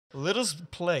Let us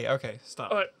play. Okay,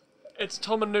 start. Alright, it's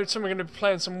Tom and Newton. We're going to be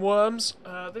playing some Worms.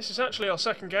 This is actually our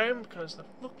second game because the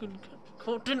fucking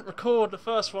didn't record the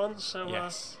first one. So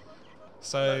Yes.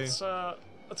 So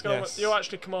let's go. yes. You're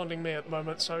actually commanding me at the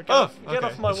moment, so get okay,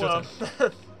 off my it's your worm.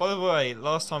 by the way,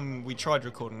 last time we tried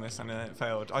recording this and it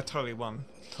failed. I totally won.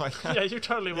 Yeah, you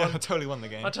totally Yeah, won. I totally won the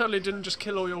game. I totally didn't just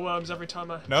kill all your worms every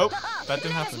time I. Nope, that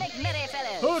didn't happen.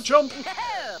 Oh, jump!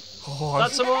 Oh,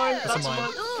 That's a mine. That's a That's a mine.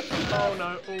 mine. Oh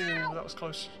no! Oh, that was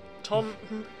close. Tom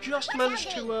just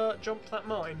managed to jump that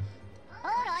mine.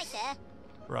 Alright, sir.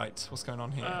 Right, what's going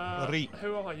on here?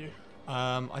 Who are you?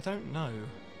 I don't know.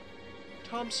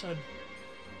 Thompson.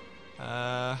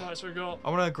 Right, Right, so we got. I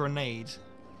want a grenade,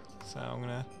 so I'm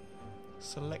gonna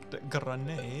select a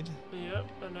grenade. Yep,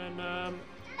 and then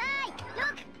Hey,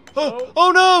 look!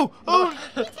 Oh no! Oh!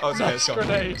 Oh, it's okay, it's gone.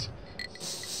 grenade.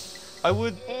 I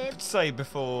would say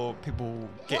before people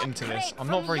get into this, I'm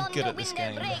not very good at this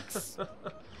game.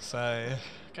 So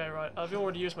Okay, right. I've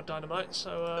already used my dynamite,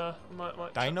 so I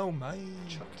might dynamite.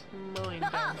 chuck mine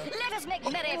down there. Let us make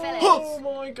merry, fellows. Oh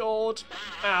my god!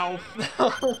 Ow!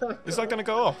 Is that gonna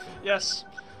go off? Yes.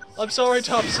 I'm sorry,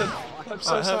 Thompson. I'm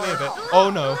so Oh, it hurt me sorry. a bit. Oh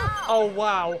no! Oh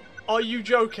wow! Are you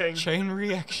joking? Chain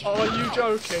reaction. Are you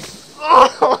joking?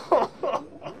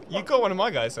 You got one of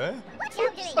my guys, eh? What's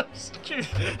happening? Stupid.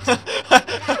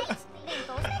 Reinforcements?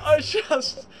 I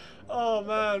just. Oh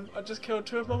man! I just killed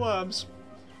 2 of my worms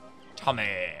Timmy.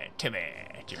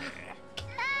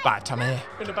 Bye, Tommy.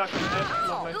 in the back of the head.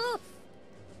 Lovely. Ooh,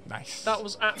 Nice. That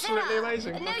was absolutely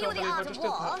amazing. I know can't you're the believe I art just of did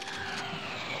war.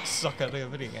 that. Suck at the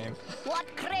video game. What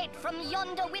crate from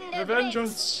yonder window breaks?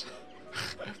 Revengeance.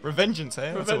 Revengeance,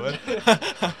 eh? That's a word.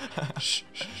 Shh,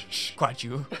 shh, shh, quiet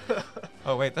you.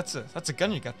 Oh wait, that's a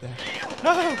gun you got there.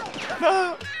 No,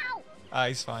 no. Ah,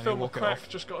 he's fine. He'll Phil walk it McCrack off.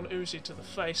 just got an Uzi to the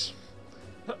face.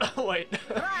 Wait.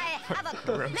 Cry havoc.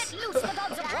 Gross. Let loose the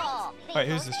dogs of war. Wait,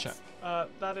 who's this chap?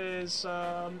 That is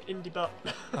Indie Butt.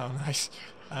 Oh, nice.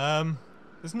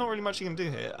 There's not really much you can do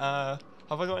here. Have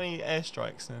I got any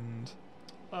airstrikes and?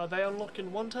 They unlock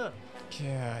in 1 turn.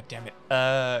 God damn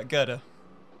it. Girder.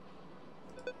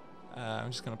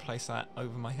 I'm just gonna place that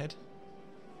over my head.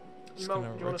 Just You gonna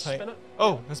want to rotate. spin it?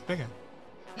 Oh, that's bigger.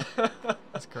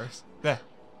 That's gross. There,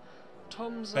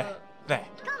 Tom's there, there,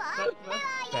 Come on. there.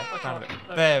 there. I Found it.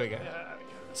 can't. There we go. Yeah, there we go.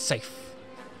 Safe.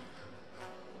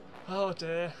 Oh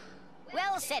dear.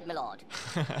 Well said, my lord.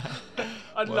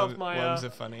 I love my worms are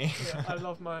funny. yeah, I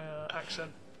love my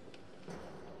accent.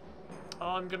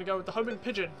 I'm gonna go with the homing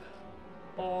pigeon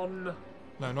on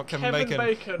No, not Kevin, Kevin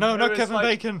Bacon. No, who not is, Kevin like,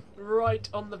 Bacon. right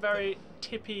on the very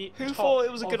tippy Who top thought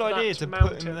it was a good of idea that to mountain.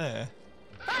 put him there?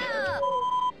 Fire!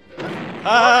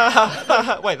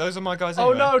 Ah! Wait, those are my guys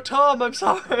Oh anyway. no, Tom! I'm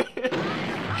sorry.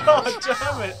 God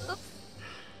damn it!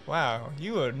 Wow,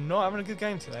 you are not having a good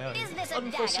game today, are you? Is this a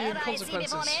Unforeseen dagger I see before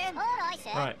consequences. me? Alright, sir.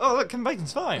 Right. Oh, look, Kevin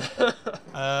Bacon's fine.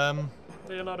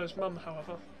 Leonardo's mum,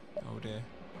 however. Oh dear.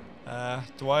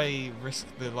 Do I risk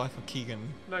the life of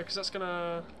Keegan? No, because that's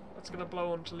gonna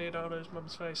blow onto Leonardo's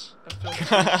mum's face. And film his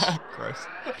face. Gross.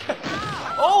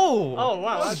 Oh! Oh,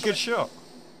 wow, That was a good shot.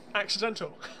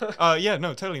 Accidental. Yeah,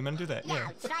 no, totally, man, do that. Yeah. Now,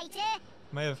 traitor.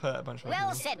 May have hurt a bunch of Well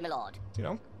people. said, my lord. Dude,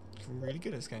 I'm really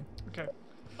good at this game. Okay.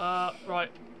 Right.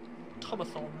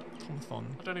 Tomathon. Tomathon.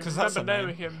 I don't even Because that's remember a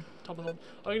naming name. him Tomathon.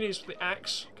 I'm gonna use the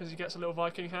axe because he gets a little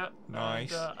Viking hat.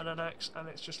 Nice. And an axe, and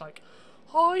it's just like,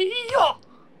 hiya!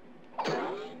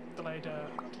 Delayed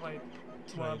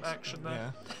worm action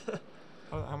there. Yeah.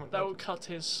 How much? That will cut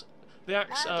his. The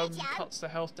axe cuts the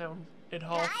health down in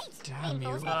half. Right. Damn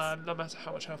you. No matter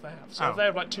how much health they have. So Oh. if they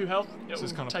have like 2 health, it So will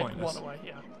it's kinda take pointless. 1 away.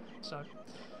 Yeah. So.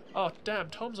 Oh damn!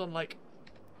 Tom's on like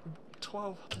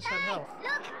 12% health.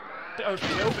 Look, Bit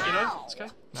overkill, but you know, it's okay.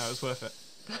 No, it was worth it.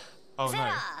 Oh sir.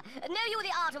 no. Know you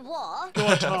the art of war? Go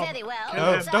on, Tom. Very well. Kill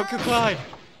No, him. don't kill Clyde.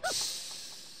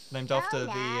 Named after no.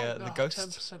 the Oh, ghost.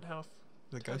 10% health.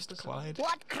 The ghost 10%. Clyde.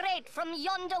 What crate from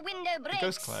yonder window The breaks?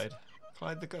 ghost Clyde.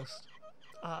 Clyde the ghost.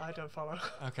 I don't follow.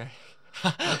 Okay.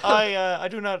 I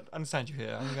do not understand you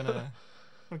here. I'm gonna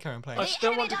carry on playing. I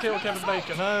still want to kill Kevin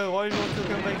Bacon. No, why do you want to kill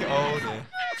Kevin Bacon? Oh dear.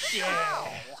 Yeah.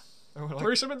 Oh, like,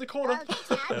 Threesome in the corner.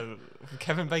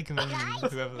 Kevin Bacon and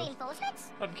whoever. Reinforcements?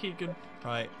 And Keegan.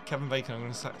 Right, Kevin Bacon, I'm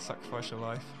gonna sacrifice your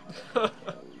life.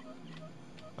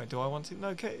 Wait, do I want to?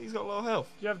 No, he's got a lot of health.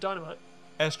 You have dynamite.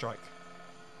 Airstrike.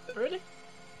 Really?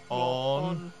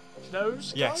 On.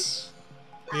 Nose? Yes.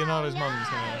 Leonardo's mum's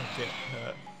gonna get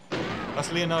hurt.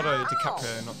 That's Leonardo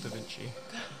DiCaprio, not Da Vinci.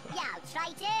 Yeah,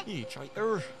 traitor. You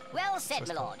traitor. Well said,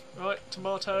 my lord. Right,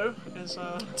 tomato is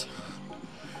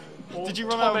or Did you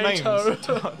run out of names?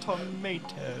 tomato.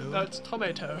 Tomato. No, it's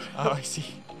tomato. Oh, I see.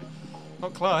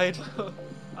 Not Clyde.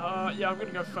 Yeah, I'm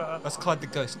gonna go for... That's Clyde the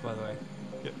Ghost, by the way.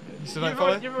 You still don't You've follow?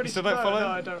 already- you've already- You still don't no, follow? No,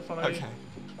 I don't follow you. Okay.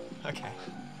 Okay.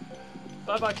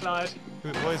 Bye-bye, Clyde.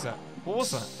 What is that? What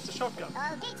was that? It's a shotgun.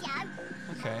 I'll get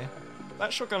you. Okay.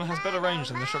 That shotgun has better range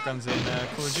than the shotguns in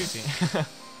Call of Duty.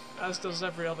 As does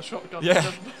every other shotgun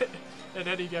Yeah. in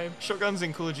any game. Shotguns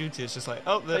in Call of Duty is just like,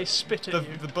 oh, They spit at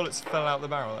you. the bullets fell out the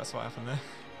barrel. That's what happened there.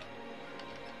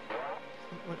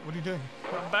 What are you doing?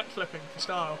 I'm backflipping for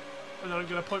style. And then I'm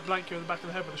going to point blank you in the back of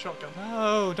the head with a shotgun.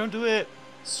 No, don't do it.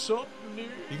 Sup, new?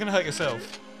 You're gonna hurt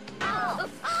yourself.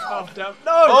 Oh, damn.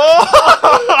 No!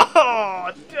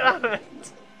 Oh! Damn it!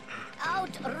 I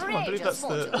believe Outrageous that's the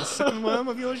water. second worm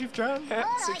of yours you've drowned.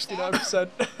 69%.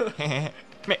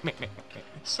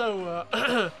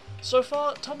 So, so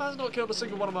far, Tom has not killed a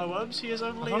single one of my worms. He is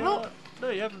only... Have I not? No,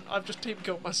 you haven't. I've just team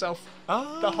killed myself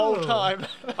Oh. the whole time.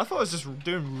 I thought I was just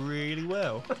doing really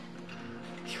well.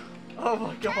 Oh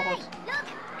my god.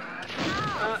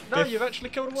 No, Biff. you've actually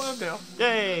killed a worm now.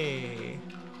 Yay!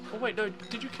 Oh wait, no,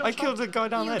 did you kill I Tom? killed the guy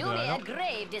down You there, do did me I a not?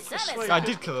 grave disservice. Sweet. I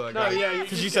did kill that No, guy. yeah, you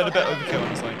Because you did said a bit kill overkill.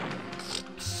 I was like,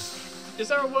 Is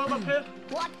there a worm up here?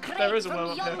 What There is a from worm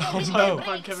up here. yonder Oh, It's no. hiding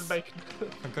behind Kevin Bacon.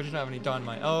 thank God you don't have any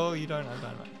dynamite. Oh, you don't have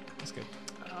dynamite. That's good.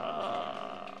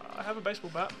 I have a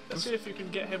baseball bat. Let's see if you can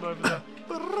get him over there.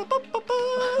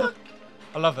 I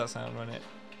love that sound, run it.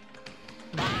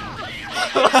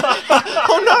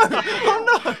 Oh no!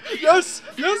 Oh no! Yes!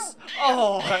 Yes!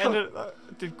 Oh! That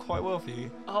did quite well for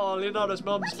you. Oh, Leonardo's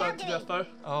mum's burnt to death though.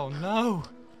 Oh no!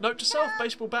 Note to self,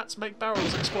 baseball bats make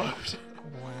barrels explode.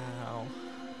 Wow.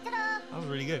 That was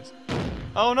really good.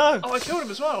 Oh no! Oh, I killed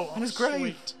him as well. On his Oh, grave.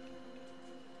 sweet.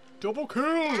 Double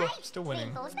kill! Still winning.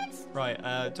 Reinforcements? Right,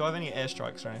 do I have any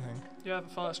airstrikes or anything? You have a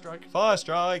fire strike. Fire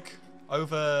strike!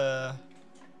 Over...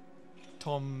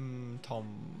 Tom...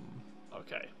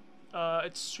 Okay.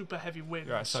 It's super heavy wind.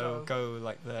 Right, so go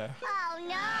like there. Oh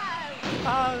no!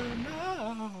 Oh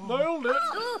no! Nailed it!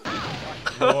 Ooh.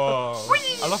 Whoa!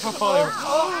 I love how far they...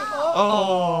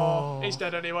 Oh! He's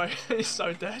dead anyway. He's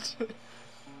so dead.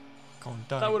 Go on,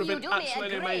 don't. That would have You been do me a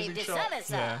absolutely grave amazing shot. Yeah. disservice,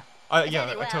 sir. Yeah, I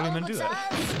Anywhere totally meant to do else,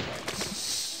 that.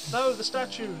 sirs? No, the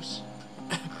statues.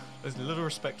 There's little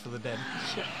respect for the dead.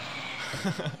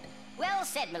 Well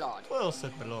said, my lord. Well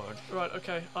said, my lord. Right,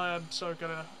 okay. I am so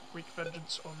gonna wreak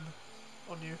vengeance on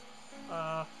you.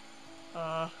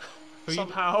 Who you-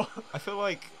 Somehow. I feel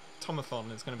like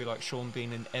Tomathon is going to be like Sean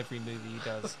Bean in every movie he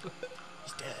does.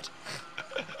 He's dead.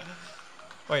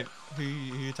 Wait, who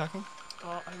you attacking?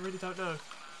 I really don't know.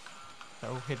 They're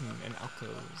all hidden in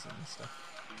alcoves and stuff.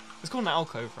 It's called an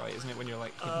alcove, right? Isn't it when you're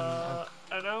like hidden?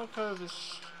 An alcove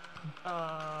is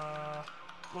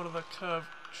one of the curved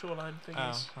shoreline Oh,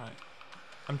 thingies. right.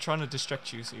 I'm trying to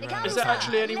distract you so you Is remember. Is there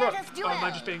actually any Let rope? us Oh, am I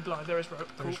duel. just being blind? There is rope.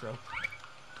 Cool. There's rope.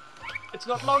 It's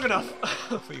not long enough. I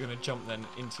thought you were going to jump then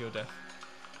into your death.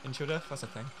 Into your death? That's a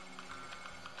thing.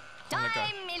 Come on, let go.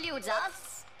 Time eludes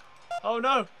us. Oh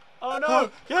no! Oh no!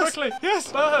 Oh, yes! Quickly!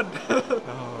 Yes! Burn!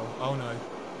 Oh no.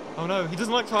 Oh no, he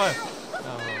doesn't like fire.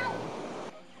 Oh.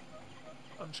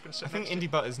 I'm just gonna sit I think next to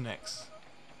Indie Butt is next.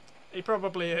 He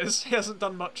probably is. He hasn't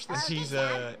done much this. He's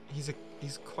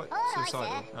quite Oh, I see.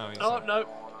 suicidal. Oh, he's Oh not. no!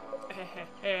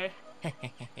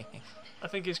 I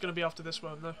think he's gonna be after this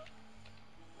one though.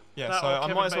 Yeah, That so or I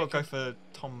Kevin might as well Bacon. go for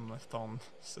Tomathon.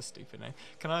 It's a stupid name.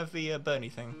 Can I have the Bernie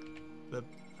thing? The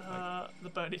The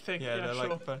Bernie thing. yeah, Yeah, they're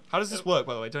sure. like. How does this work,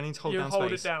 by the way? Do I need to hold you down hold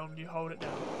space? it down. You hold it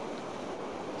down.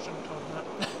 Shouldn't have told him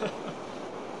that.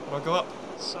 Do I go up?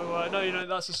 So no, you know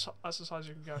that's as high as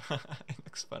you can go. It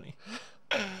looks funny.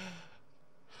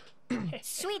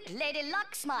 Sweet Lady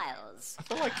Luck smiles. I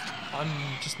feel like I'm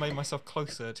just made myself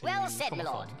closer to. Well said, my Tomathon.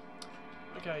 Oh, lord.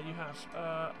 Okay, you have.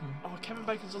 Oh, Kevin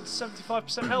Bacon's on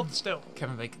 75% health still.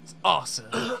 Kevin Bacon's awesome.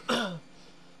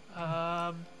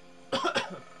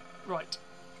 Right.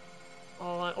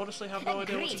 Oh, I honestly have no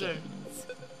idea what to do. Greetings.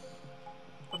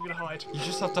 I'm gonna hide. You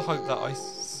just have to hope that I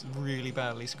really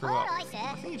badly screw All up. right,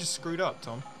 I sir. think you just screwed up,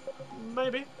 Tom.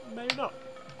 Maybe, maybe not.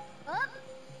 Up.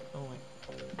 Oh wait.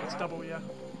 It's double, yeah.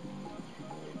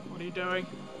 What are you doing?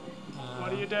 What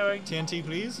are Uh, you doing? TNT,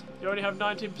 please. You only have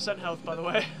 19% health, by the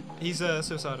way. He's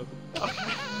suicidal.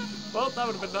 Well, that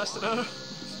would have been nice to know.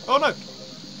 Oh no!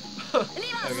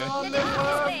 Leave us. There we go. Let us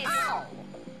have this. Ow.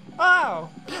 Ow!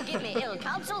 You give me ill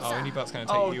counsel, Oh, sir. Indie Butt's gonna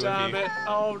take Oh, you with damn you. it.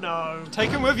 Oh, no. Take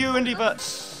him with you, Indie Butt.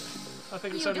 I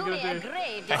think it's You only do me going a to do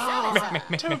grave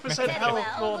disservice, sir. 2% Very health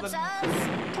well, more good than...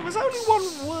 sirs. Tom, there's only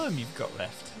one worm you've got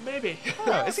left. Maybe.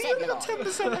 Oh, is he said, only got Lord.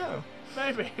 10% health?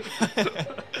 Maybe.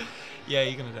 Yeah,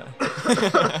 you're gonna die.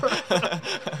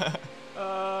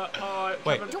 Alright.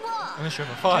 Wait. To war. Unless you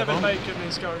have a fire Kevin bomb. Bacon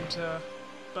is going to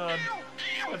burn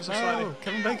ever so slightly. Oh,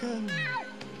 Kevin Bacon.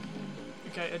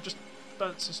 Okay, it just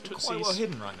bounces You're tootsies. quite well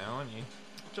hidden right now, aren't you?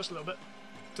 Just a little bit.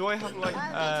 Do I have like?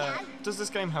 Does this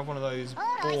game have one of those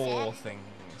bore things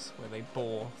where they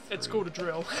bore? It's through? called a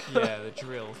drill. Yeah, the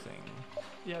drill thing.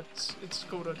 Yeah, it's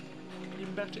called a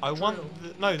pneumatic I drill.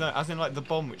 want no, as in like the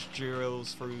bomb which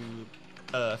drills through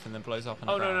Earth and then blows up.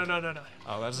 Oh ground. no.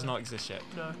 Oh, that does not exist yet.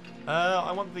 No.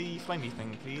 I want the flamey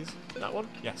thing, please. That one?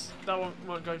 Yes. That one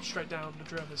won't go straight down. The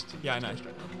drill is to Yeah, I know.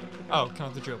 straight down. Oh, can I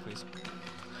have the drill, please?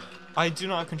 I do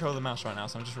not have control of the mouse right now,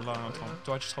 so I'm just relying on Tom.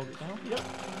 Do I just hold it down? Yep.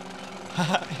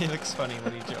 He looks funny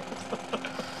when he jumps.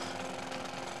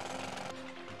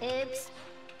 Oops.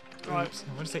 Right. Oops.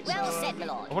 What did I say? Well said, my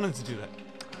lord. I wanted to do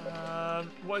that.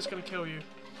 What is going to kill you?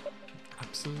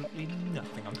 Absolutely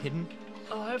nothing. I'm hidden.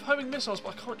 Oh, I have homing missiles,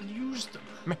 but I can't use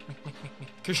them.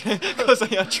 Because I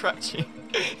attract you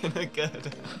in a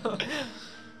girder. You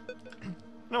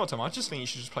know what, Tom? I just think you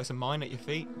should just place a mine at your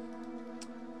feet.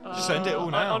 Just end it all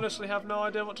I now. honestly have no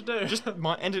idea what to do. Just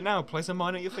end it now. Place a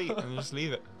mine at your feet and just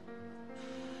leave it.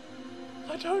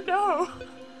 I don't know.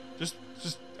 Just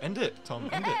end it, Tom.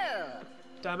 End it.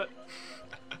 Damn it.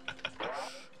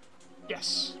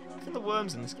 Yes. I think the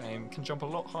worms in this game can jump a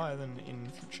lot higher than in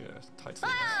future titles.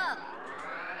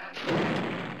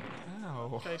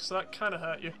 Ow. Okay, so that kind of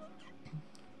hurt you.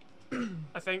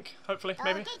 I think. Hopefully.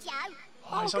 Maybe.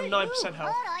 Oh, he's on 9%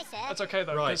 health. That's okay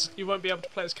though, Right. because you won't be able to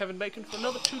play as Kevin Bacon for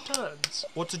another 2 turns.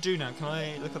 What to do now? Can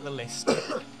I look at the list?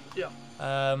 Yeah.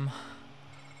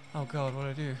 Oh god, what do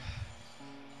I do?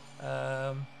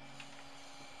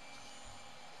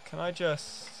 Can I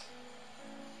just...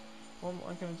 What am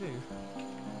I going to do?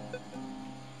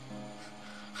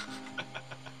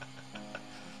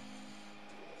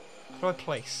 How do I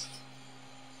place?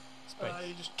 Space.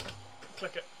 You just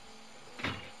click it.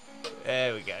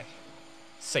 There we go.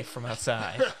 Safe from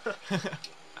outside.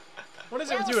 What is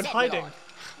it with you in hiding?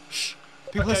 Shh.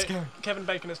 People are Okay, scared. Kevin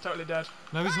Bacon is totally dead.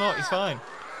 No, he's not. He's fine.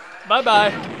 Bye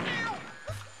bye.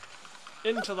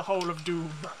 Into the hole of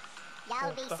doom. You'll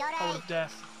Or be the sorry. hole of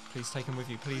death. Please take him with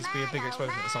you. Please be a big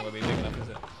explosion. It's not going to be big enough, is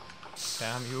it?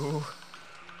 Damn you.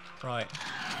 Right.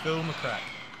 Film a crack.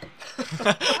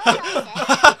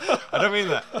 I don't mean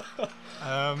that.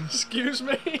 Excuse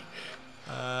me?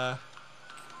 Can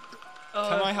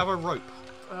I have a rope?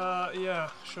 Yeah,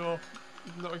 sure.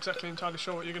 I'm not exactly entirely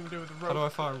sure what you're going to do with the How do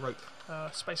rope. I fire a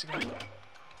rope? Space again.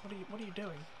 What are you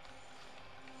doing?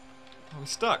 I'm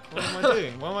stuck. What am I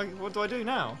doing? What do I do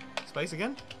now? Space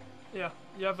again? Yeah,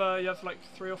 you have like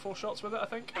 3 or 4 shots with it, I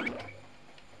think.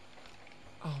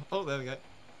 Oh, there we go.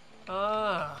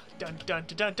 Ah, dun dun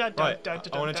dun dun dun Right, dun dun.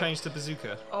 I want to dun. change to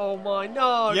bazooka. Oh my,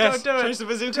 no! Yes, don't do change it! to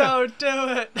bazooka. Don't do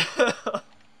it!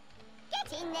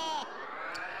 Get in there.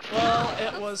 Well,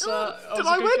 it was a Did good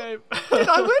I win? game. Did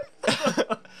I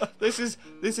win? This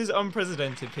is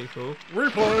unprecedented, people.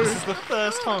 Replay. This is the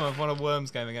first time I've won a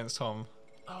Worms game against Tom,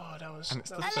 Oh, that was. and it's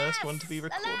the that was- first one to be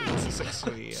recorded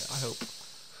successfully. I hope.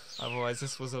 Otherwise,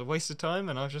 this was a waste of time,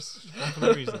 and I've just won for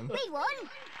no reason. We won.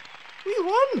 We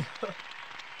won.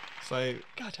 So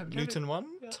God damn it. Newton won.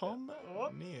 Yeah. Tom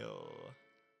What? Neil.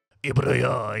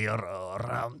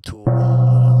 Round 2.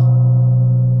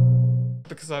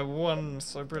 Because I won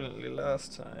so brilliantly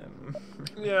last time.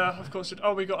 Yeah, of course.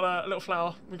 Oh, we got a little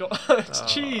flower. We got it's Ah.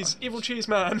 cheese, evil cheese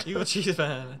man. You were cheese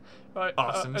fan. Right,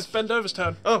 Awesome. it's Ben Dover's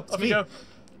turn. Oh, it's Off me. you go.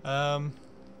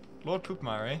 Lord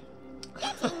Poopmire, eh?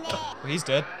 Get in there. Well, he's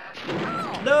dead.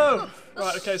 No.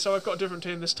 Right. Okay. So I've got a different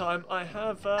team this time. I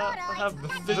have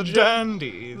The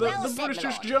dandy. the Well said, British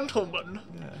Lord. gentleman,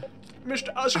 Yeah.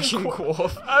 Mr.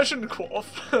 Ashenquarf.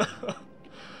 Ashenquarf.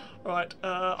 Right.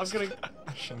 I'm gonna.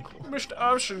 Ashenquarf. Mr.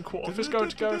 Ashenquarf is going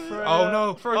to go for a, Oh,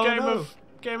 no. for a Oh, game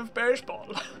no. of baseball.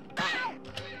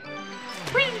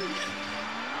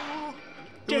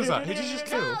 Who was that? Who did you just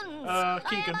kill? Guns.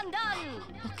 Keegan. I am undone.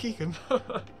 Oh, Keegan.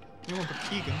 You want the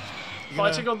Keegan? You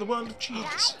Fighting gonna- on the world of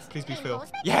cheese. Please be Phil.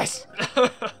 Yes!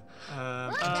 Right.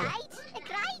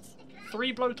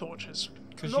 3 blowtorches.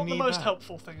 'Cause you Not the need most that.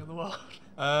 helpful thing in the world.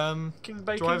 King do I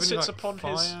Bacon have any, sits like, upon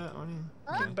fire his. or anything?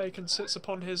 King Bacon sits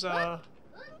upon his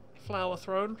flower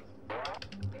throne.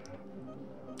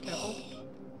 Careful.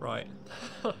 Right.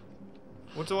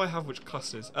 What do I have which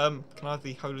clusters? Can I have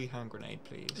the holy hand grenade,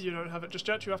 please? You don't have it just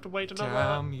yet. You have to wait another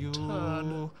Damn you.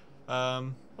 turn.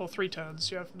 Or 3 turns.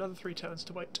 You have another 3 turns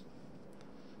to wait.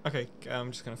 Okay,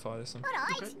 I'm just gonna fire this one.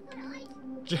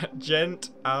 Alright. Gent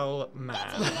Al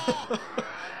Man.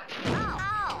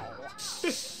 Ow.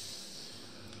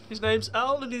 His name's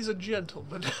Al and he's a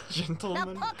gentleman. The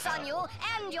Gentleman. pox on you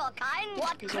and your kind.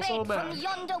 What He's crate also a from man.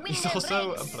 yonder window He's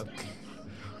also a breaks? bloke.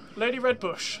 Lady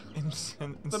Redbush,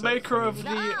 the maker of the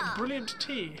Ah. brilliant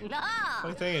tea. Nah.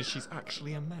 Funny thing is, she's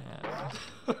actually a man.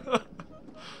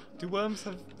 Do worms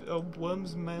have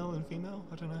worms male and female?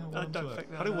 I don't know how worms I don't work.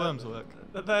 think How do worms work?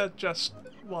 They're just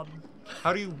one.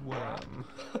 How do you worm?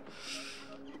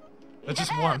 They're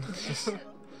just one.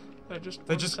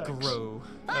 They just grow.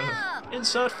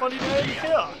 Insert funny name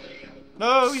here.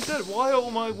 No, he said, why are all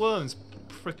my worms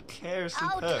precariously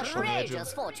perched on the edge Outrageous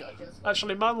of... fortune.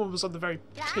 Actually, my one was on the very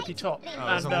tippy top.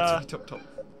 Oh, it's And on the top.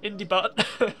 indie butt.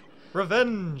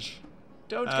 Revenge!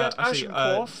 Don't get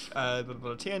Ashenkorf.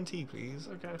 TNT, please.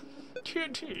 Okay.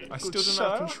 TNT. I good still don't sir.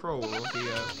 have control of the...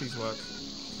 please work.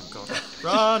 Oh god.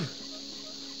 Run!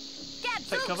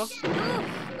 Take cover.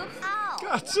 Ow.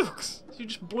 Gadzooks! You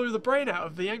just blew the brain out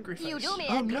of the angry face. You do me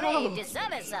Oh, a no. grave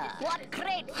disservice, sir. What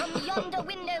crate from yonder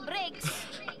window breaks?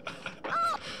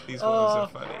 These worms are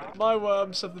funny. My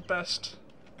worms have the best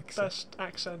Except-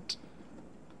 accent.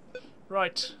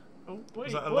 Right. Oh, wait,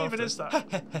 Is that a what even laughter? is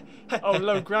that? Oh,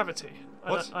 low gravity.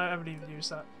 What? I haven't even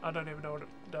used that. I don't even know what it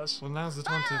does. Well, now's the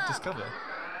time to discover.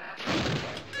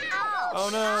 Ow. Oh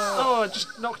no! Oh, I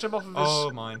just knocked him off of his... Oh,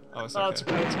 mine. Oh, it's okay. Oh, it's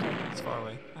okay, it's okay. It's far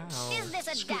away. Ow. Is this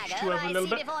a Scooch dagger you over a I little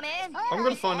see bit. before me? I'm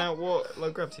gonna find out what low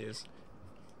gravity is.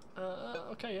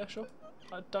 Okay, yeah, sure.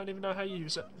 I don't even know how you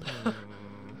use it.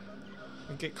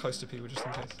 We get close to people just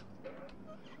in case.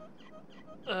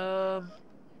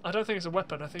 I don't think it's a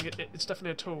weapon. I think it's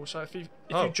definitely a tool. So if you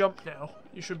Oh. jump now,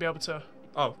 you should be able to.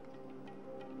 Oh.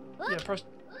 Yeah, press.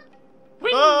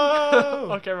 Whee!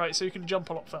 Oh! Okay, right. So you can jump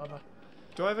a lot further.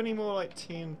 Do I have any more like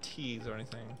TNTs or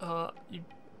anything? You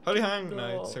Holy hang!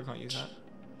 No, not. still can't use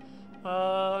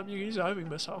that. you can use a homing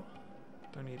missile.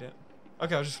 Don't need it.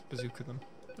 Okay, I'll just bazooka them.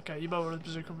 Okay, you might want to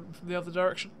bazooka from the other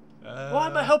direction. Uh, Why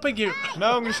am I helping you?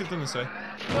 No, I'm gonna shoot them this way.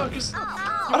 No, because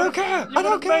I don't care! you I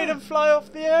don't would have made care! them fly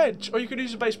off the edge. Or you could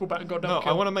use a baseball bat and go down. No,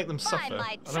 kill. I want to make them By suffer.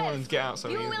 my I don't want them to get out so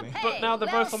you will easily. pay. But now they're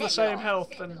Well both on the said, same Lord.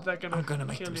 health, and they're gonna. I'm gonna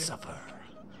make kill them you. suffer.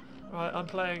 Right, I'm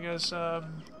playing as I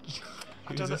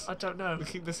Who's don't know. this? I don't know. We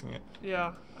keep missing it.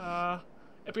 Yeah.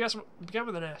 It began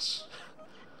with an S.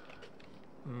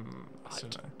 I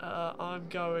don't know. I'm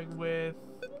going with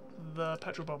the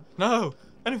petrol bomb. No!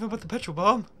 Anything but the petrol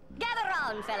bomb! Gather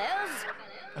round, fellows.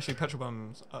 Actually, petrol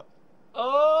bombs.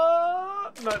 Oh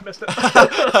no, missed it.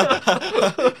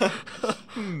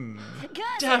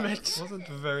 Damn it! Wasn't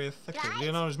very effective.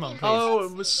 Leonardo's mum, please. Oh,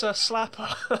 it was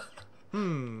Slapper.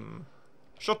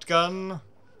 Shotgun.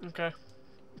 Okay.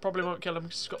 Probably won't kill him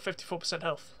because he's got 54%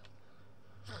 health.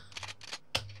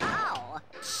 Ow.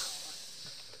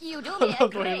 You do me a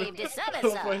grave disservice,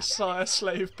 Love my sir. sire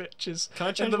slave bitches. Can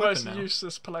I change in the weapon most now?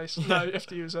 useless place. No, you have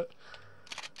to use it.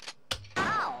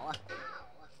 Ow.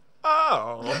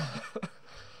 Oh!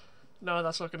 No,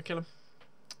 that's not going to kill him.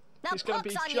 The He's going to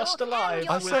be poop's on just you alive. and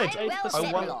your I said kind. Well I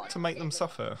said, want Lord. to make them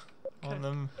suffer. On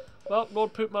them. Well,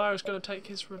 Lord Poopmeyer is going to take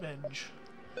his revenge.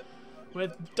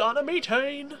 With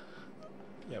dynamethane!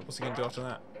 Yeah, what's he gonna do after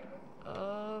that?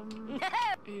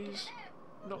 He's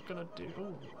not going to do...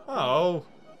 Ooh. Oh!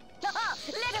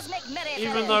 Let us make merry,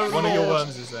 Even fellows. though One of your Lord-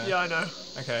 worms is there. Yeah, I know.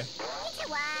 Okay.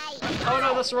 Oh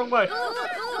no, that's the wrong way. Ooh.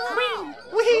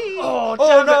 Oh,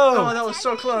 Oh, damn no. it! Oh, that was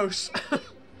so close.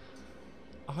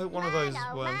 I hope one of those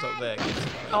worms up there gets...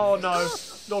 Oh no,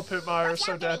 Lord Poopmeyer is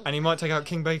so dead. And he might take out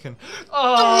King Bacon.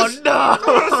 Oh no!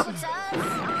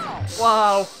 Ow.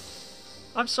 Wow,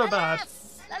 I'm so bad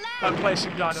Alas, at alas.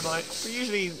 placing dynamite. But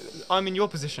usually, I'm in your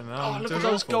position and Oh, I'm look doing at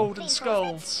those awful. golden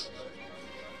skulls.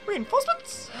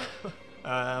 Reinforcements!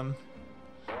 Oh,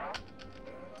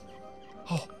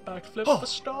 Backflip Oh. for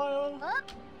style.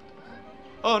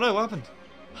 oh no, what happened?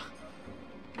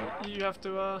 You have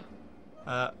to Oh.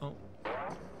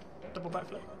 double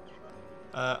backflip.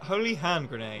 Holy hand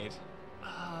grenade.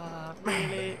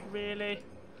 Really, really.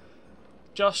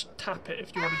 Just tap it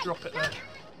if you want to drop it there.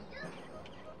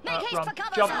 Make haste Run. for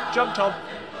cover, Jump, sir. jump, Tom.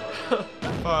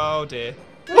 Oh dear.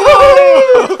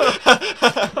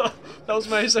 That was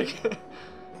amazing.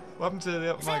 What happened to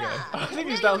the my guy? I think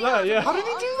he's down there, yeah. How did he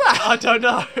do that? I don't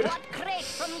know. What crate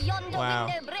from yonder Wow.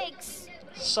 window breaks?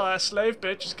 Sire slave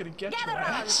bitch is gonna get Gather your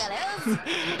round, ass. fellows.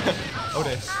 Oh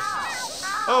dear. Ow.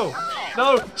 Oh!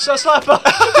 No, Sir Slapper!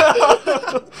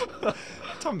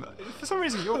 Tom, for some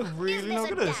reason you're really Is not this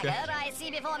good a at this game. dagger I see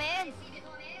before me?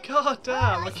 God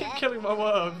damn, I keep killing my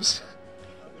worms.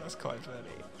 That's quite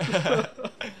funny.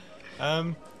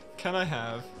 Can I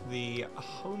have the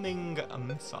homing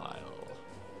missile?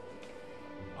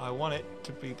 I want it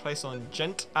to be placed on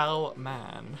Gent Al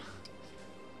Man.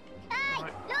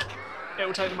 Right. It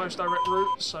will take the most direct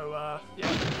route, so yeah.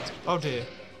 Oh dear.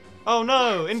 Oh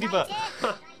no, indie butt.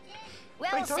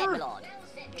 Well said, my lord.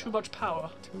 Too much power.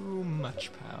 Too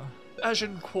much power.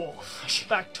 Agincourt,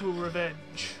 back to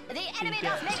revenge. The Be enemy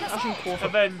dead. does make us all.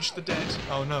 Avenge the dead.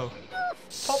 Oh no.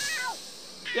 Pop.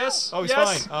 Yes. Oh, he's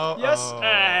yes. fine. Oh, yes. oh.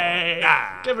 Hey.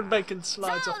 Ah. Kevin Bacon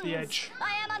slides off the edge.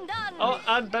 I am undone. Oh,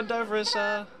 and bend over is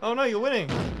Oh no, you're winning.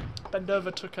 bend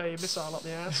over took a missile up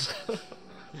the ass.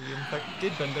 He in fact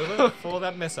did bend over for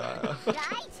that missile.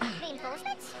 Right,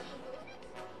 reinforcements.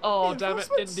 Oh damn it!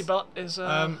 Reinforcements? Indie Butt is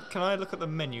Can I look at the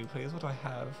menu, please? What do I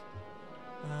have?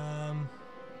 I'm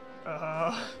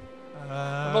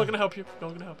not gonna help you.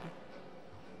 Not gonna help you.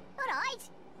 All right.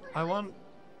 I want.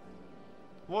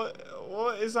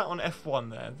 What is that on F1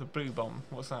 there? The blue bomb.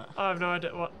 What's that? I have no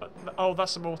idea what. Oh,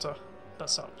 that's a mortar. That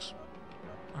sucks.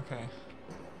 Okay.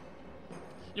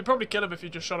 You'd probably kill him if you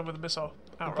just shot him with a missile.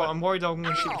 Outright. But I'm worried I'm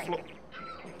gonna shoot the floor.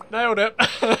 Nailed it.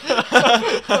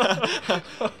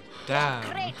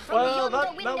 Damn. Great from Well, yonder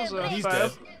that was window a He's fail.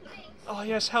 dead. Oh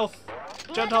yes, health.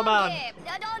 A Gentleman. donkey,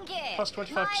 a donkey. Plus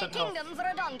 25% My health. kingdom for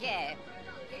a donkey.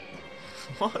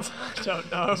 What? I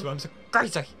don't know. This one's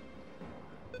crazy.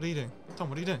 What are you doing? Tom,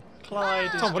 what are you doing?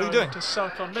 Clyde is Tom, what are you going doing? to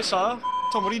suck on missile.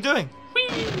 Tom, what are you doing?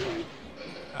 Whee!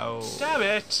 Oh. Damn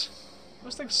it!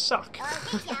 Those things suck.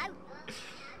 I'll get you.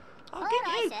 I'll All get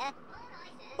right, you. sir.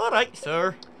 Alright,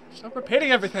 sir. Stop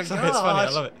repeating everything. Sorry, it's funny, I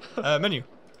God. love it. Menu.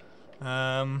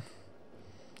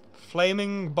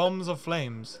 Flaming bombs of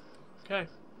flames. Okay.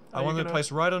 I want to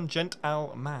place right on Gent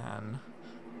Al Man.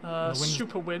 wind-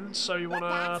 Super wind, so you want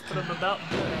to put them about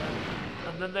there.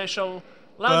 And then they shall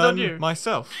land on you.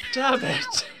 Myself. Damn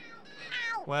it!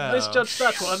 Well, Misjudged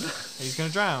that one. he's gonna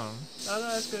drown. Oh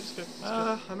no, it's good, it's good. It's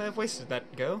good. I may have wasted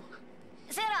that go.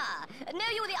 Sirrah, know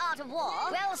you the art of war?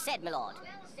 Well said, my lord.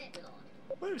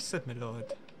 Where is Sid, my lord?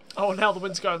 Oh, now the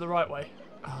wind's going the right way.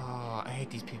 Oh, I hate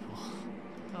these people.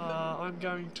 I'm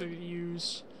going to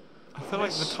use... I feel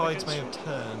like the tides may have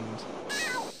turned.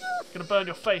 Gonna burn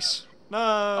your face. No!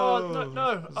 Oh, no,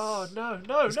 no. Oh, no,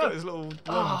 He's no. got his little worm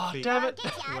Oh, feet. damn it.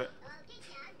 Wait,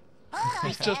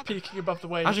 He's just peeking above the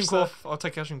waves. Agincourt. I'll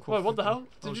take Agincourt. Wait, what the hell?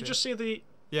 Oh, Did you shit. just see the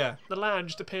Yeah. land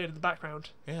just appeared in the background?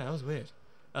 Yeah, that was weird.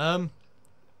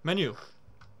 Menu.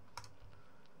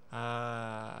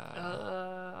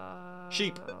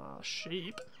 Sheep.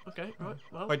 Sheep. Okay, right.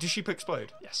 Well, Wait, do sheep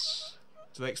explode? yes.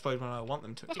 Do they explode when I want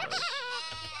them to explode?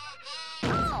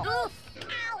 Oh,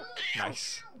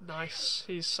 Nice. Nice.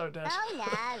 He's so dead. oh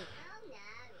no.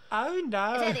 Oh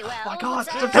no! Very well. my God,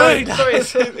 sir. it's a bird. Sorry,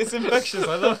 it's infectious.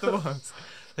 I love the worms.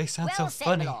 They sound Well so said,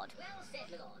 funny. my lord.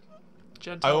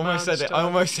 Gentle I almost man said it. still. I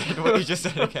almost said what you just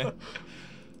said again.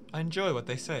 I enjoy what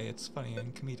they say. It's funny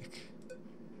and comedic.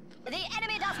 The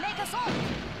enemy does make assault.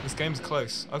 This game's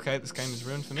close. Okay, this game is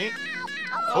ruined for me.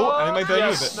 Oh, and it may burn you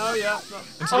yes. with it. No, yeah. No.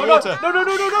 Into Oh, the no. water. No, no,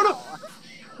 no, no, no, no.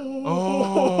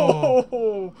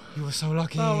 Oh, you were so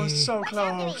lucky. That was so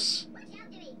close.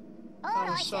 All That right,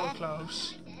 was so sir.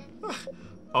 close.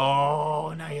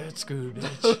 Oh, now you're screwed,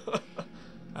 bitch.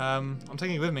 I'm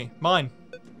taking you with me. Mine.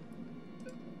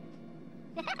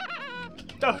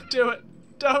 Don't do it.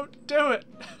 Don't do it.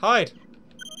 Hide.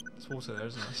 There's water there,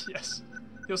 isn't there? Yes.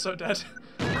 You're so dead.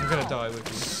 I'm gonna die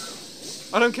with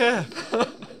you. I don't care.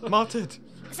 Martyred.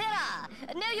 Sirrah,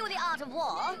 know you the art of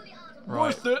war? Right.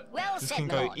 Worth it. Well This said, can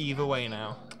my go lord. either way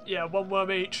now. Yeah, one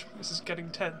worm each. This is getting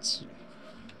tense.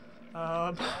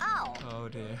 Ow. Oh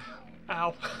dear.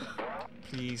 Ow.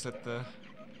 Please let the.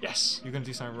 Yes. You're gonna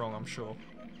do something wrong, I'm sure.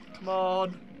 Come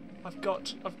on. I've got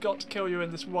to kill you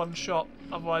in this one shot.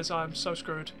 Otherwise, I'm so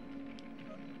screwed.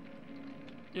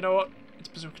 You know what? It's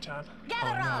bazooka time. Gather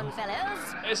Oh, no. round,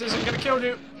 fellows. This isn't gonna kill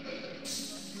you.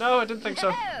 No, I didn't think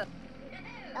so. Hello.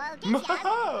 I'll get you.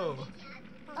 Oh!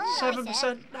 All right, sir.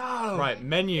 7%. No. Right,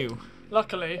 menu.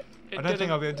 Luckily, it I don't didn't.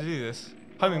 think I'll be able to do this.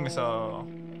 Homing missile.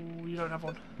 Oh, you don't have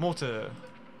one. Mortar.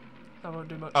 That won't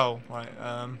do much. Oh, right.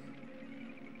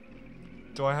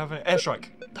 Do I have an airstrike?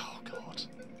 Oh god.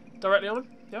 Directly on him?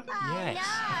 Yeah.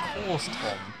 Yes. Of course,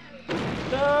 Tom.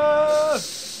 No.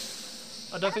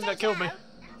 I don't think that killed me.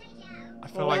 I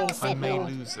feel Oh, like I may no.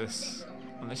 lose this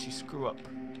unless you screw up.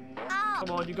 Ow.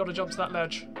 Come on, you got to jump to that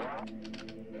ledge.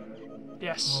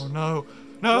 Yes. Oh no!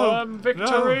 No!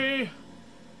 Victory.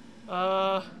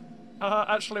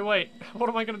 Actually, wait. What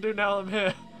am I gonna do now I'm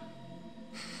here?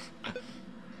 No.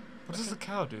 What does the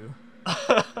cow do?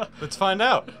 Let's find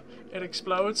out. It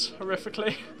explodes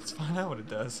horrifically. Let's find out what it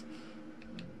does.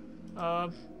 I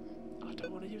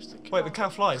don't want to use the cow. Wait, the cow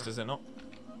flies, does it not?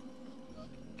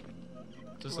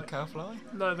 Does the Wait. cow fly?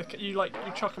 No, you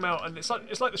chuck them out, and it's like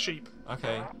the sheep.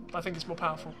 Okay. But I think it's more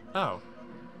powerful. Oh.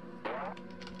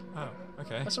 Oh,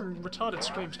 okay. There's some retarded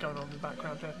screams going on in the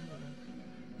background here.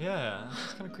 Yeah,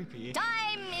 it's kind of creepy.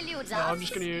 Time eludes No, us. I'm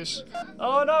just gonna use.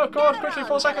 Oh no! Go on, quickly!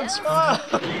 4 seconds. Ah!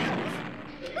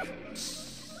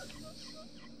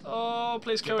 Oh,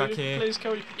 please kill back you! here. Please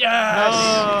kill you! Yes!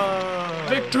 No!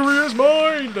 Victory is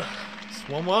mine!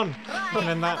 1-1. And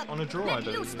then that on a draw, I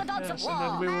believe. Yes, and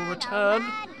then we will return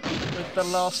with the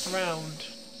last round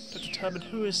to determine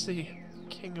who is the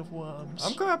King of Worms.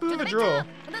 I'm quite happy with a draw.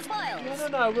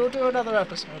 No. We'll do another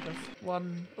episode of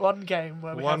one game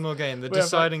where we One have, more game, the we have,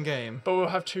 deciding game. But we'll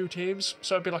have 2 teams,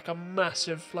 so it'll be like a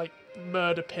massive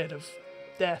murder pit of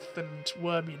death and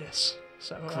worminess.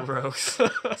 So Gross.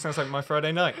 Sounds like my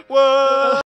Friday night. Whoa!